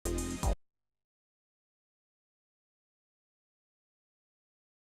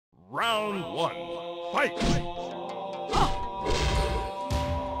Round one, fight!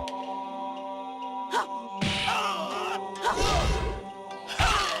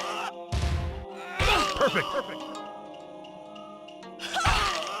 Perfect, perfect.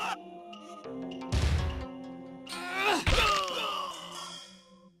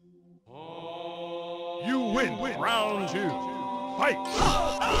 You win. Round two, fight!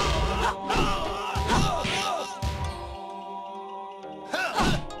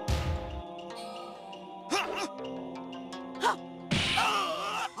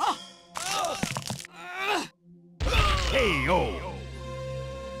 KO.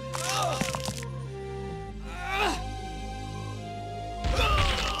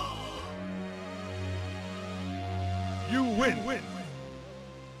 You win.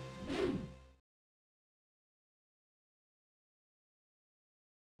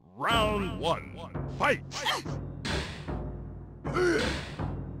 Round one, fight!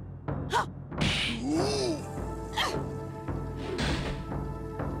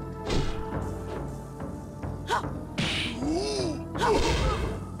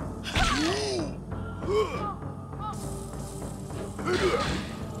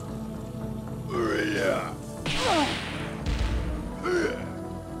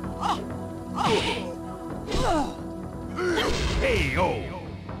 KO.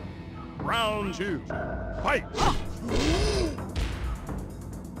 Round two, fight!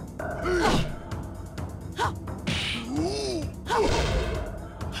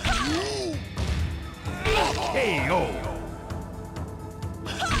 KO.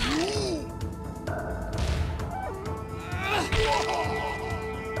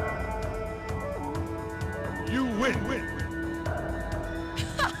 You win.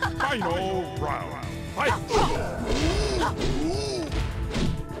 Final round, fight!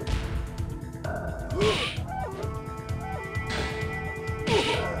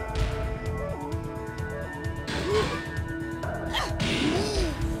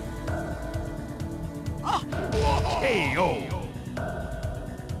 KO.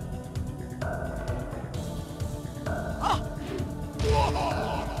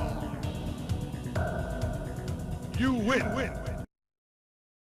 You win.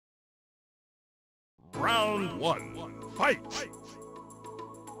 Round one, fight!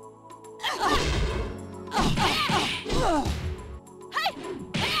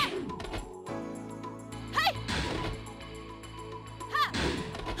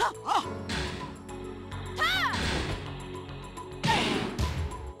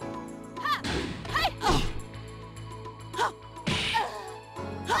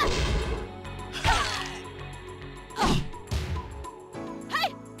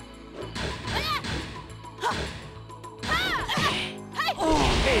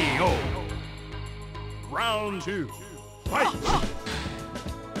 KO. Round two, fight!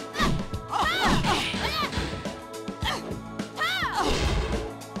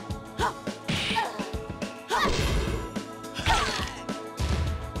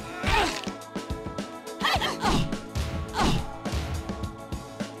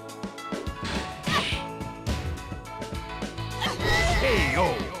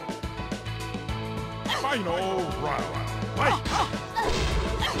 KO. Final round, fight!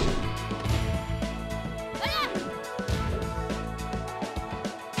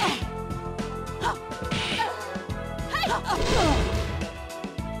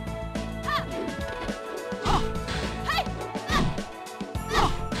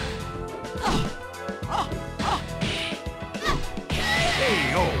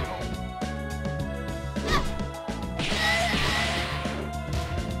 KO.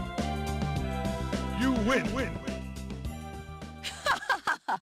 You win.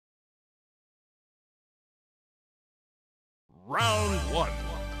 Round one,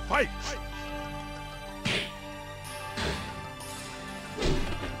 fight!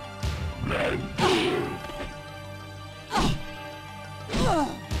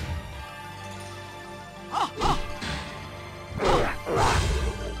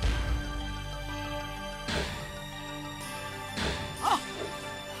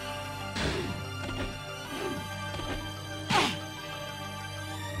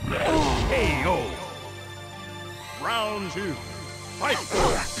 KO. Round two, fight!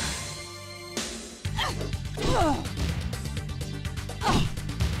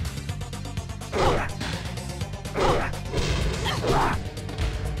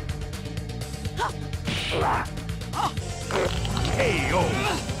 KO.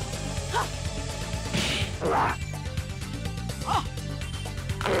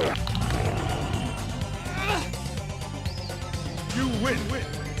 You win.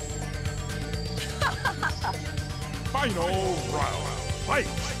 Final round, fight!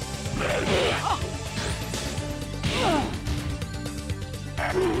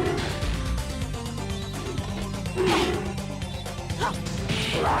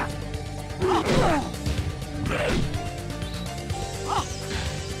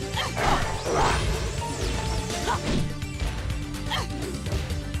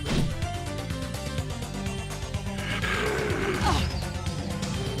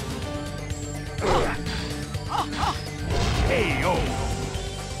 KO.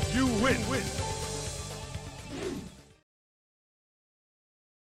 You win.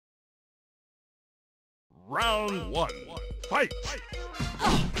 Round 1. Fight.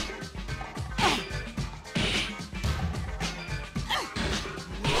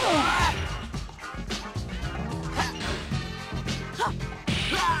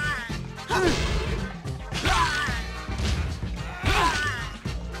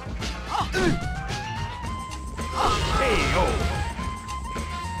 KO.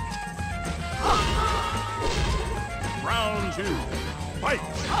 Round 2. Fight.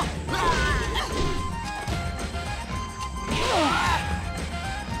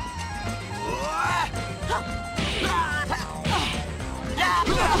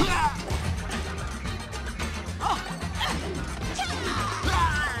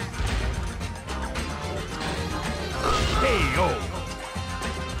 KO.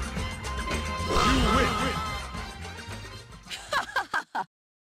 You win.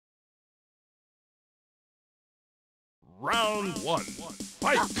 Round 1.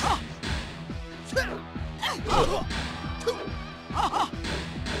 Fight.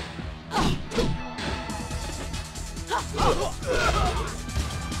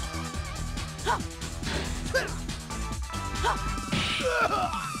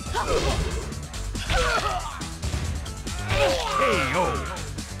 KO.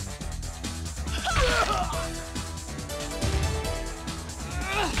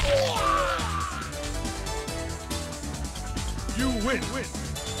 You win.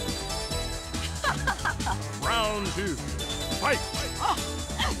 Round 2. Fight.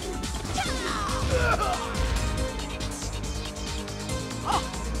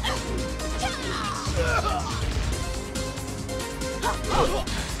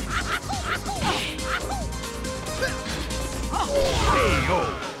 KO.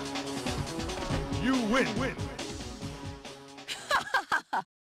 You win.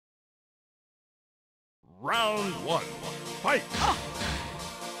 Round 1. Fight.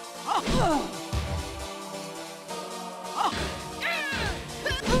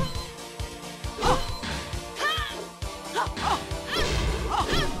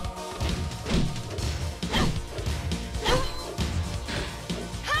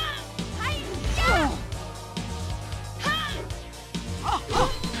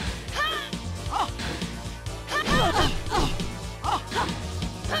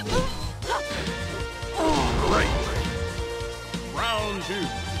 Great. Round 2.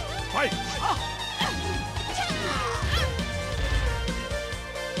 Fight.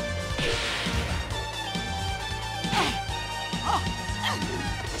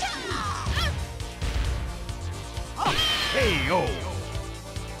 KO.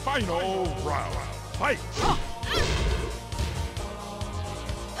 Final round. Fight.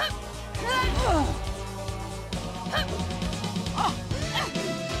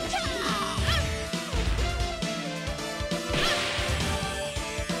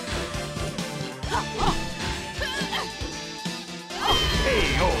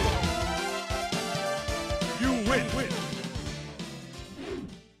 KO. You win.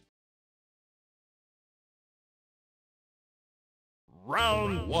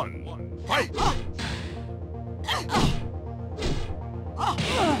 Round 1. Fight.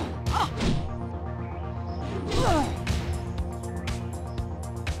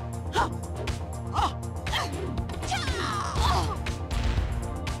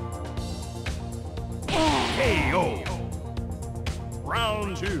 KO.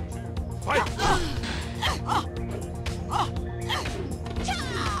 Round 2. Fight.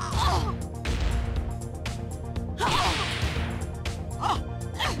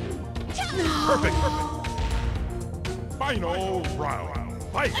 Perfect. Final round.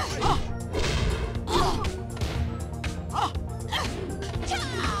 Fight.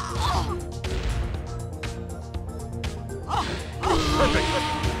 Perfect.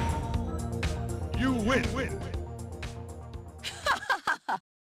 You win.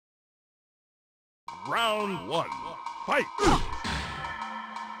 Round 1. Fight.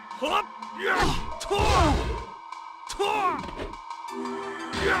 Hup. Tor.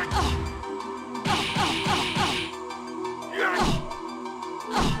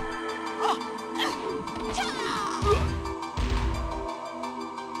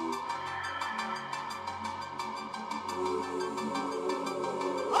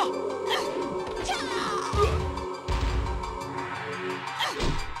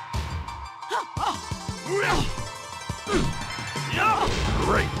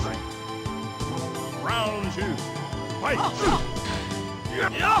 Great. Round 2. Fight.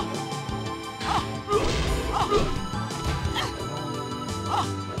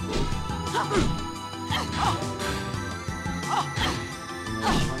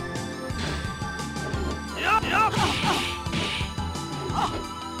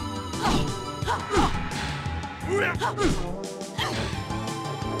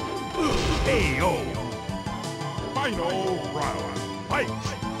 KO. Final round. Fight.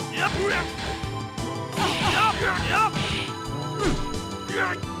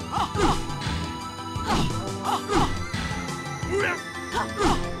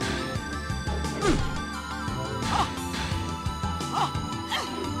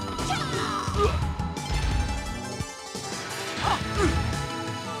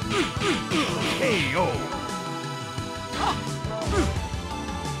 KO.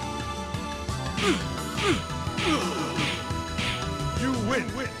 You win.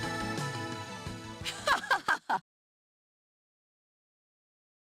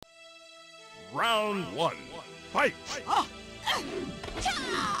 Round 1. Fight.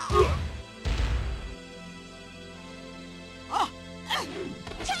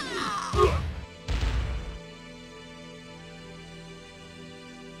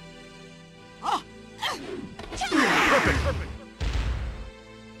 Perfect.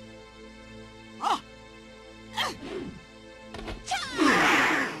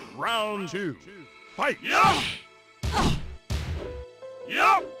 Round 2. Fight. KO.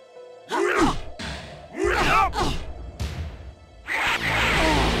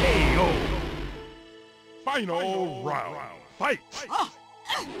 Final round. Fight.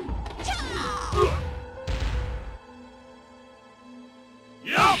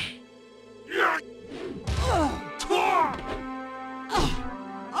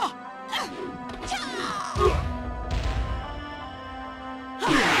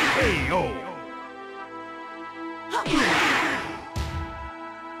 KO.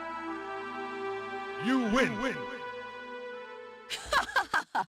 You win.